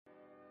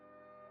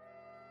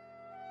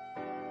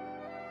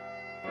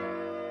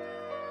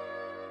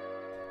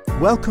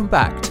Welcome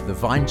back to the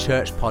Vine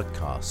Church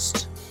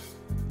podcast.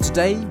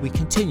 Today we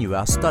continue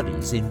our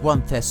studies in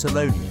 1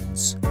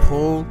 Thessalonians,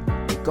 Paul,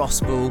 the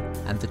Gospel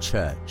and the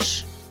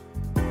Church.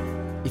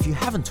 If you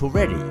haven't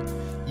already,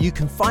 you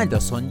can find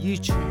us on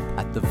YouTube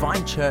at the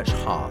Vine Church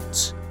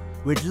Heart.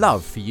 We'd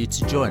love for you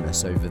to join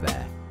us over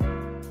there.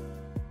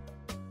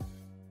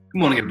 Good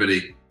morning,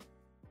 everybody,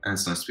 and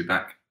it's nice to be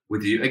back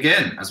with you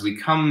again as we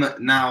come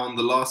now on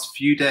the last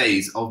few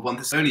days of 1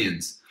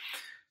 Thessalonians.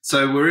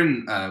 So we're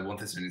in 1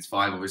 Thessalonians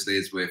 5, obviously,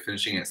 as we're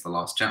finishing. It's the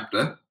last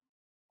chapter.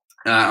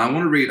 I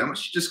want to read, I'm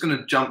actually just going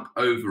to jump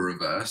over a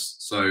verse.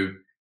 So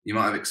you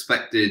might have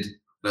expected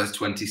verse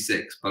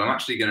 26, but I'm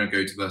actually going to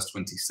go to verse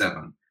 27.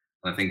 And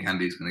I think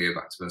Andy's going to go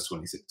back to verse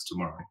 26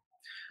 tomorrow.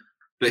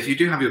 But if you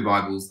do have your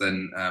Bibles,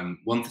 then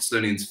 1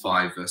 Thessalonians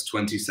 5, verse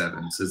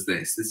 27 says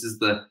this. This is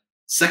the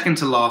second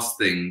to last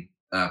thing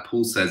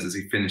Paul says as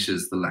he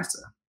finishes the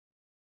letter.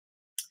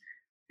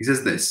 He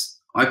says this: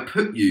 I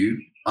put you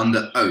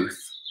under oath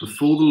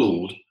before the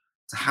Lord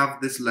to have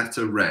this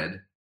letter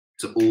read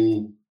to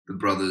all the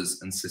brothers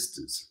and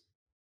sisters.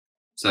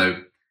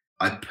 So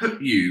I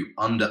put you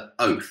under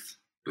oath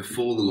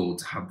before the Lord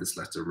to have this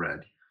letter read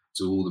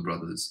to all the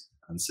brothers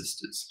and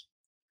sisters.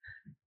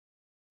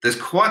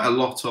 There's quite a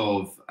lot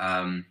of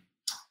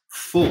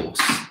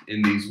force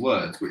in these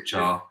words, which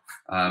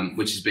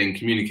is being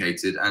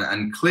communicated,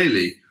 and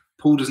clearly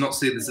Paul does not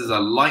see this as a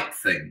light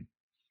thing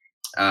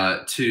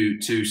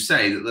to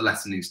say that the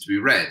letter needs to be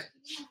read.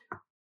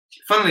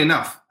 Funnily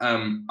enough,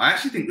 I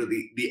actually think that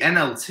the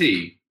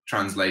NLT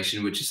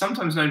translation, which is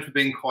sometimes known for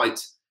being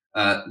quite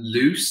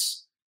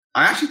loose,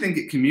 I actually think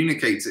it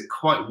communicates it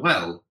quite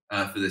well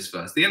for this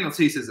verse. The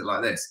NLT says it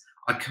like this: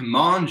 I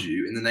command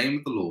you in the name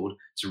of the Lord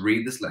to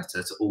read this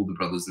letter to all the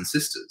brothers and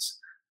sisters.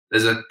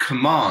 There's a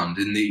command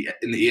in the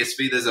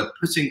ESV, there's a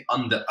putting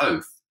under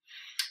oath.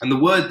 And the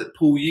word that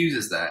Paul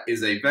uses there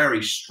is a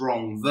very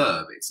strong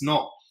verb. It's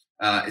not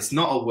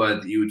a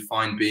word that you would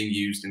find being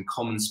used in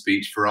common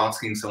speech for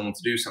asking someone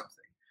to do something.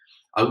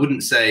 I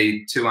wouldn't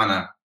say to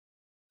Anna,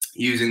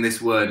 using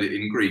this word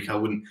in Greek, I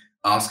wouldn't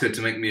ask her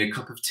to make me a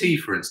cup of tea,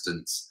 for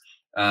instance.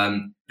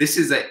 This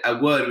is a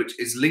word which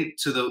is linked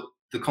to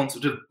the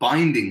concept of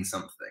binding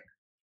something.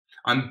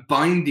 I'm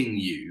binding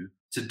you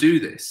to do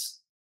this.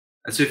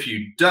 And so if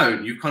you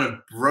don't, you've kind of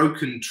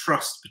broken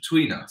trust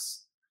between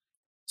us.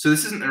 So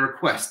this isn't a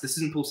request. This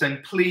isn't Paul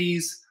saying,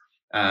 please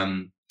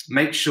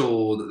make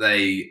sure that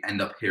they end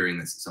up hearing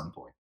this at some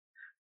point.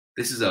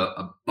 This is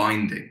a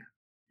binding.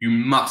 You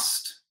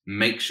must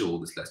make sure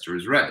this letter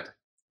is read.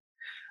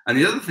 And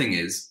the other thing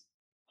is,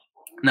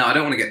 now I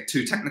don't want to get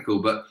too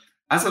technical, but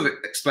as I've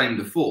explained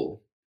before,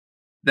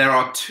 there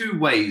are two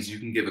ways you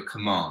can give a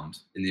command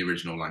in the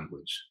original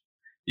language.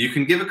 You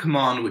can give a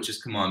command which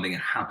is commanding a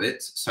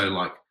habit. So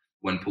like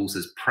when Paul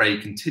says pray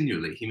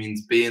continually, he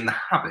means be in the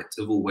habit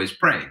of always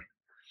praying.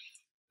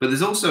 But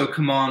there's also a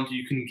command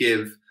you can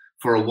give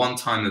for a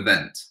one-time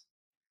event.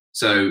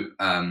 So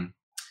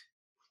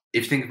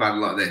if you think about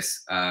it like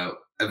this,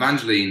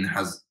 Evangeline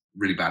has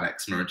really bad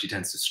eczema and she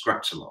tends to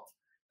scratch a lot.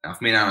 Now,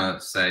 if me and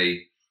Anna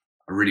say,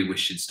 I really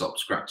wish she'd stop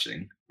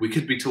scratching, we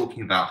could be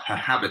talking about her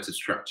habit of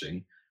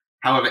scratching.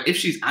 However, if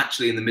she's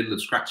actually in the middle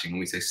of scratching and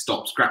we say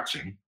stop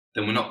scratching,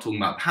 then we're not talking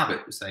about the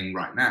habit, we're saying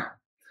right now.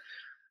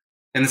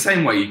 In the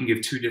same way, you can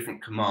give two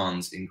different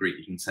commands in Greek.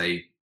 You can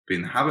say, be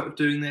in the habit of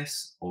doing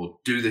this, or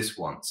do this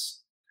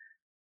once.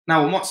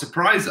 Now, what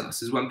surprised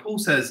us is when Paul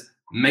says,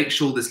 make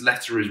sure this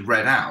letter is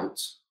read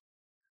out,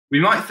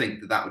 we might think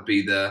that that would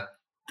be the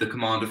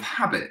command of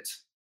habit,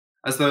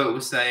 as though it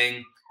was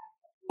saying,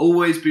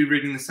 always be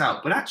reading this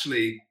out. But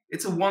actually,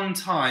 it's a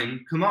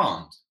one-time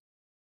command.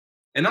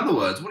 In other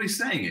words, what he's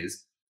saying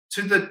is,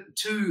 to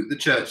the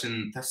church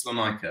in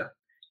Thessalonica,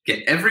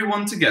 get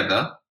everyone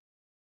together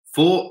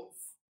for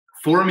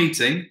a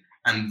meeting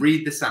and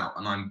read this out,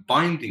 and I'm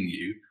binding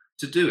you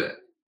to do it.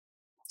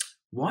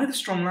 Why the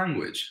strong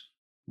language?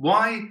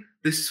 Why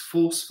this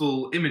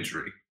forceful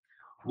imagery?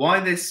 Why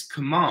this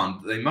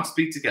command that they must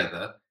be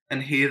together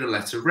and hear the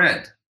letter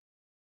read?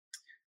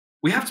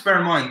 We have to bear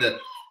in mind that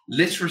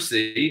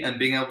literacy and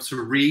being able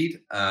to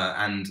read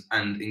and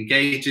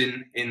engage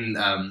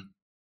in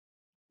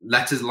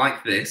letters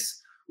like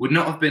this would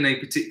not have been a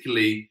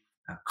particularly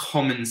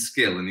common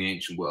skill in the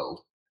ancient world.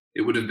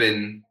 It would have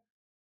been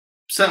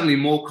certainly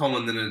more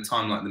common than in a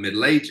time like the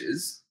Middle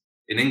Ages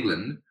in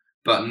England,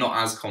 but not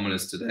as common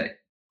as today,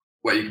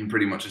 where you can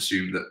pretty much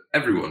assume that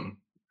everyone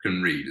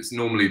can read. It's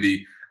normally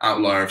the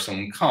outlier if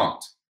someone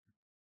can't.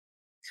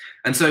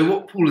 And so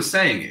what Paul is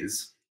saying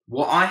is,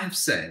 what I have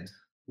said,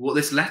 what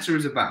this letter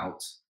is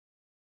about,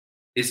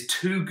 is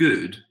too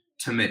good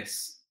to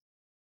miss.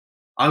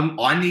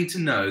 I need to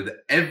know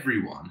that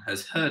everyone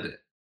has heard it.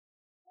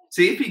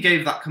 See, if he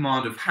gave that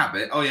command of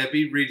habit, oh yeah,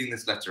 be reading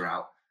this letter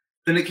out,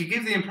 then it could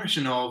give the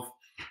impression of,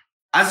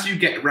 as you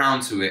get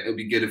round to it, it'll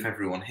be good if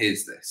everyone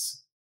hears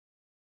this.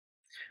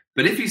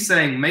 But if he's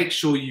saying, make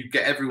sure you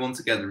get everyone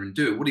together and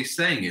do it, what he's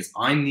saying is,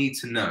 I need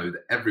to know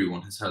that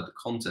everyone has heard the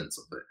contents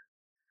of it.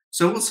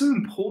 So what's so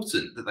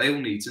important that they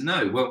all need to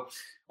know? Well,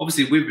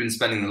 obviously, we've been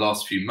spending the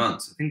last few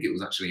months, I think it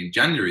was actually in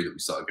January that we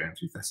started going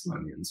through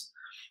Thessalonians,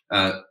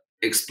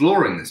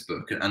 exploring this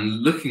book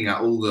and looking at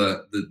all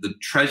the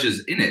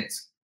treasures in it.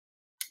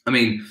 I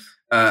mean,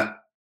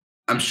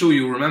 I'm sure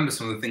you'll remember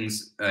some of the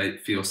things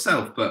for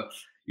yourself, but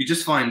you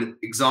just find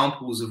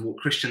examples of what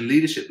Christian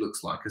leadership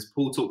looks like. As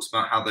Paul talks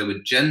about how they were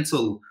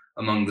gentle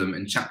among them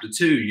in chapter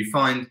 2, you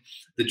find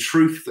the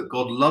truth that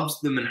God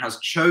loves them and has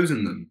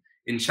chosen them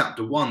in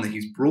chapter 1, that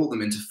he's brought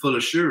them into full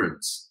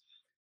assurance.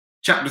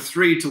 Chapter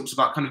 3 talks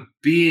about kind of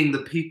being the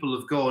people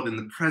of God in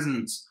the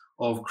presence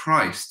of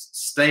Christ,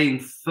 staying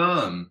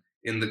firm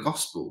in the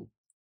gospel.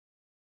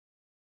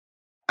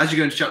 As you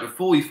go into chapter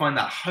 4, you find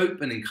that hope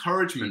and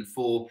encouragement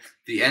for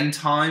the end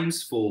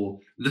times, for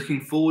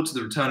looking forward to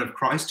the return of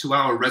Christ, to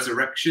our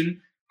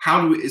resurrection.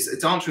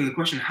 It's answering the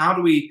question, how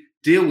do we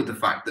deal with the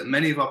fact that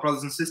many of our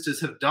brothers and sisters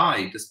have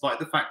died despite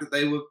the fact that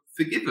they were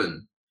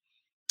forgiven?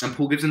 And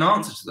Paul gives an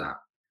answer to that.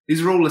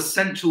 These are all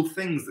essential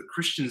things that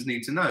Christians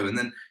need to know. And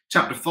then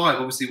chapter 5,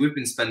 obviously we've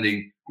been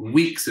spending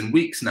weeks and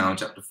weeks now in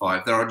chapter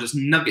 5. There are just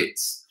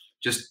nuggets,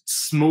 just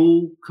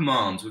small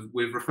commands.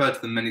 We've referred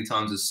to them many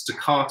times as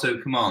staccato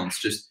commands,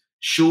 just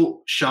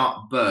short,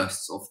 sharp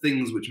bursts of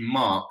things which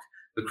mark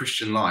the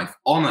Christian life.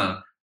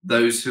 Honor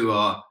those who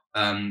are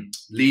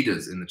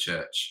leaders in the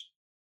church.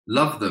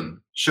 Love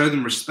them. Show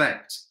them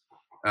respect.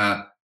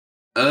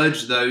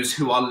 Urge those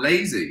who are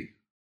lazy.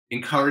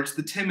 Encourage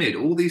the timid.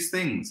 All these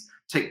things.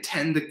 Take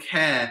tender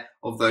care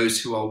of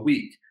those who are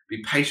weak.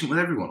 Be patient with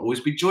everyone.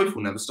 Always be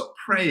joyful. Never stop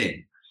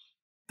praying.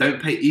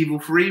 Don't pay evil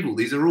for evil.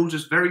 These are all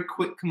just very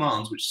quick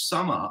commands which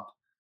sum up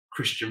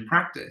Christian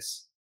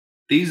practice.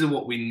 These are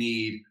what we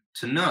need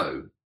to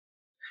know.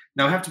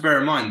 Now, we have to bear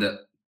in mind that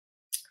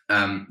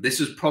this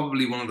was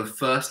probably one of the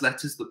first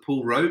letters that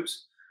Paul wrote.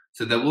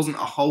 So there wasn't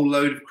a whole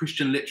load of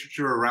Christian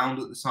literature around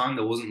at the time.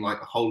 There wasn't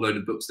like a whole load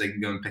of books they can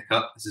go and pick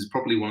up. This is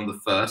probably one of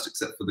the first,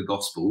 except for the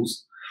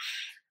Gospels.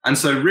 And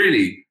so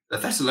really, the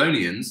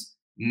Thessalonians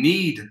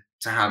need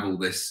to have all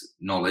this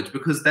knowledge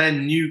because they're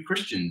new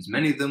Christians.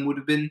 Many of them would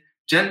have been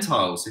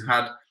Gentiles who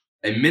had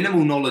a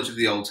minimal knowledge of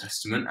the Old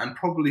Testament and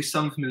probably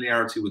some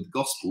familiarity with the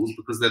Gospels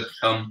because they've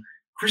become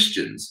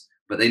Christians.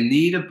 But they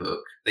need a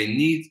book. They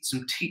need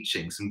some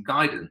teaching, some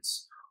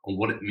guidance on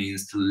what it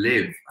means to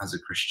live as a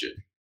Christian.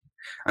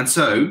 And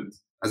so,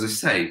 as I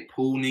say,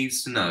 Paul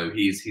needs to know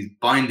he's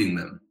binding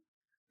them.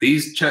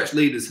 These church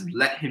leaders have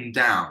let him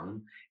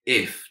down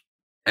if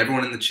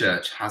everyone in the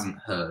church hasn't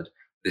heard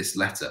this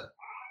letter.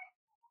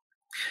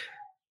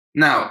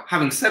 Now,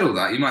 having said all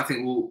that, you might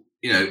think, well,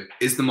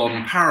 is the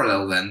modern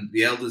parallel then?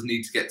 The elders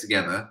need to get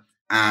together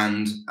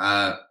and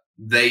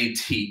they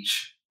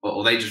teach,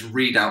 or they just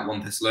read out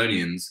 1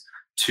 Thessalonians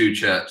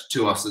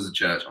to us as a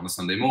church on a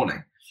Sunday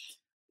morning.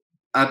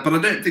 But I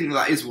don't think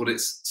that is what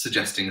it's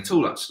suggesting at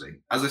all, actually.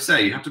 As I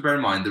say, you have to bear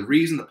in mind the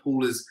reason that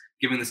Paul is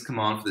giving this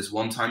command for this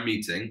one-time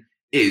meeting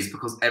is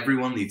because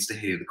everyone needs to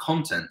hear the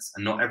contents,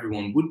 and not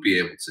everyone would be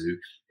able to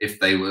if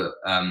they were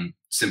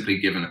simply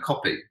given a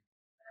copy.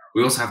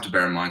 We also have to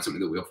bear in mind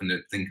something that we often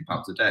don't think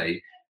about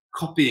today.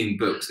 Copying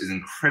books is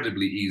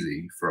incredibly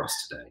easy for us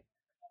today.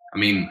 I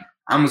mean,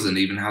 Amazon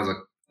even has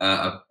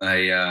a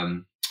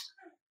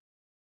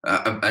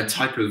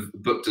type of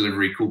book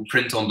delivery called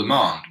print on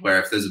demand, where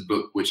if there's a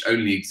book which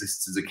only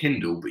exists as a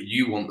Kindle, but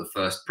you want the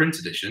first print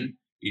edition,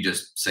 you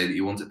just say that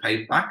you want it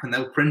paperback and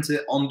they'll print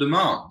it on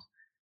demand.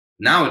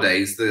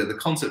 Nowadays, the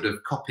concept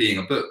of copying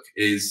a book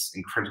is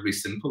incredibly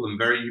simple and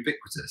very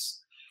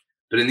ubiquitous.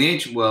 But in the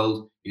ancient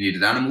world, you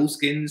needed animal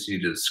skins, you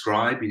needed a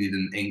scribe, you needed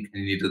an ink,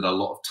 and you needed a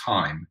lot of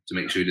time to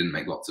make sure you didn't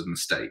make lots of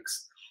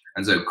mistakes.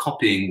 And so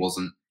copying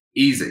wasn't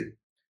easy.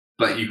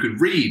 But you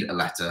could read a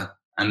letter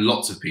and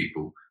lots of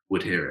people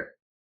would hear it.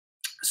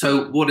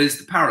 So what is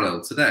the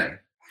parallel today?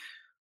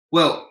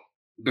 Well,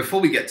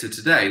 before we get to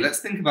today, let's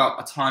think about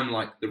a time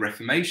like the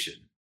Reformation.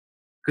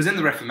 Because in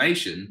the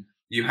Reformation,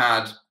 you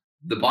had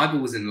the Bible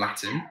was in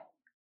Latin.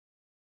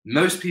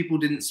 Most people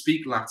didn't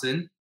speak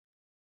Latin.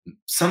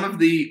 Some of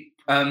the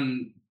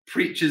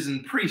preachers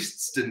and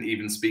priests didn't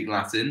even speak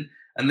Latin,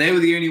 and they were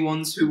the only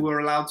ones who were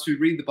allowed to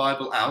read the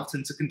Bible out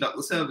and to conduct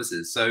the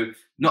services. So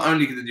not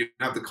only did you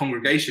have the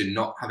congregation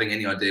not having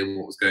any idea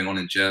what was going on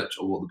in church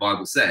or what the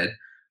Bible said,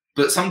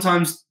 but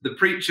sometimes the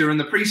preacher and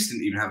the priest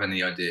didn't even have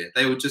any idea.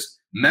 They would just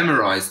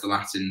memorize the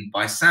Latin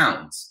by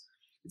sounds.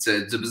 It's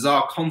a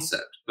bizarre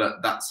concept,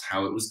 but that's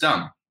how it was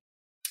done.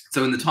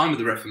 So in the time of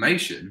the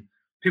Reformation,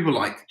 people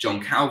like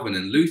John Calvin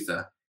and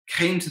Luther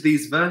came to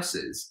these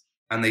verses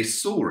and they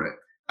saw it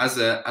as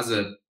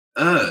a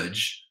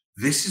urge.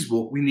 This is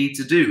what we need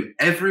to do.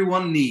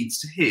 Everyone needs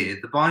to hear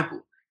the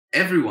Bible.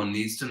 Everyone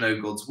needs to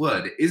know God's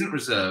word. It isn't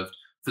reserved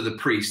for the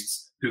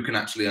priests who can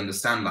actually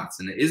understand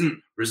Latin. It isn't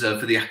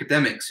reserved for the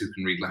academics who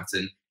can read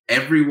Latin.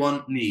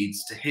 Everyone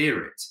needs to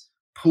hear it.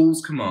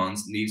 Paul's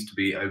commands needs to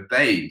be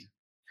obeyed.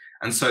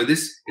 And so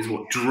this is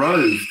what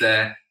drove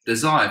their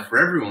desire for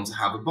everyone to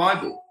have a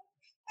Bible.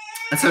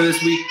 And so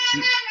as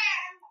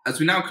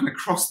we now kind of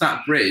cross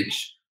that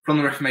bridge from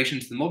the Reformation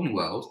to the modern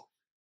world,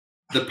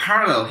 the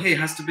parallel here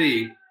has to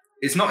be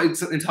it's not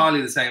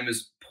entirely the same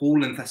as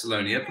Paul in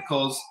Thessalonica,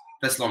 because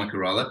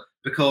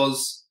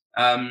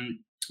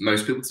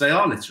most people today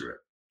are literate.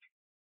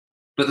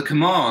 But the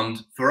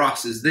command for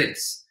us is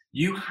this: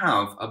 you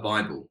have a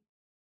Bible.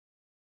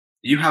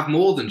 You have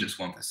more than just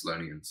 1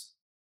 Thessalonians.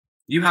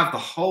 You have the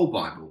whole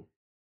Bible.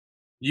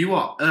 You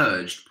are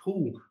urged,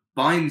 Paul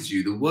binds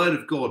you, the word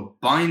of God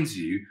binds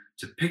you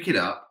to pick it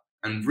up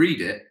and read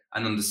it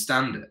and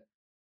understand it.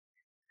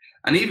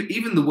 And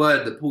even the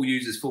word that Paul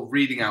uses for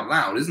reading out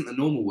loud isn't the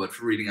normal word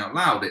for reading out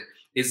loud. It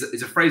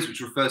is a phrase which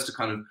refers to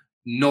kind of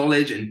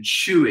knowledge and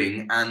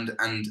chewing and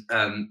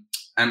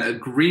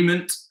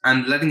agreement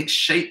and letting it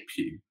shape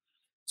you.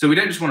 So we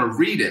don't just want to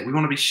read it, we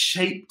want to be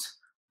shaped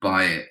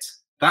by it.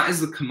 That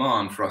is the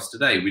command for us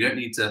today. We don't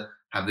need to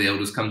have the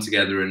elders come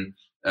together and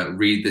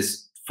read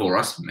this for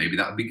us. Maybe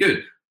that would be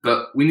good.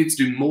 But we need to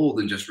do more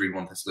than just read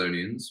 1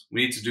 Thessalonians.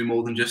 We need to do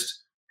more than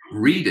just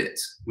read it.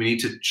 We need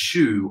to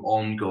chew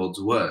on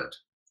God's word.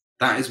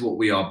 That is what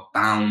we are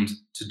bound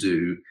to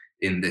do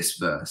in this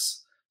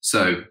verse.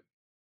 So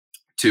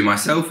to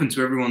myself and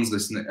to everyone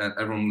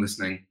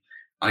listening,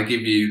 I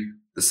give you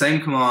the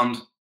same command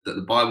that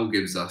the Bible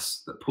gives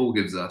us, that Paul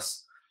gives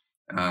us,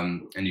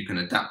 and you can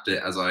adapt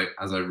it as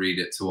I read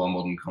it to our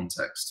modern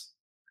context.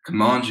 I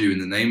command you in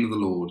the name of the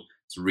Lord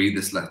to read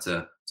this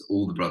letter to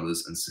all the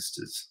brothers and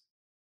sisters.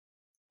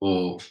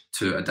 Or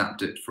to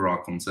adapt it for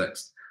our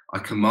context, I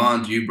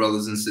command you,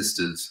 brothers and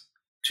sisters,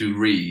 to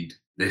read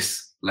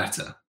this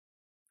letter.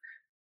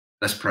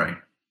 Let's pray.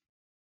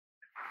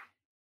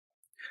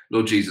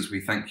 Lord Jesus, we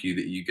thank you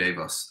that you gave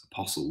us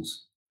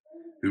apostles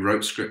who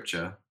wrote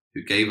scripture,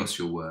 who gave us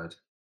your word,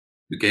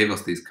 who gave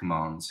us these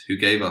commands, who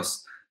gave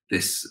us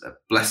this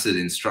blessed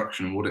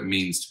instruction on what it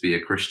means to be a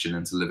Christian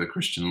and to live a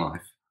Christian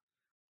life.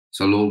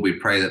 So Lord, we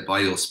pray that by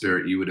your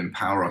Spirit you would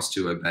empower us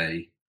to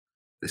obey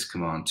this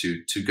command,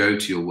 to go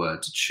to your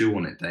word, to chew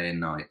on it day and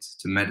night,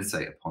 to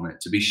meditate upon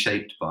it, to be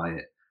shaped by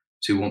it,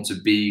 to want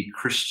to be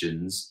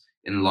Christians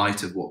in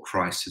light of what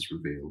Christ has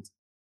revealed.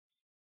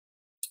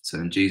 So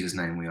in Jesus'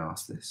 name we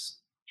ask this.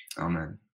 Amen.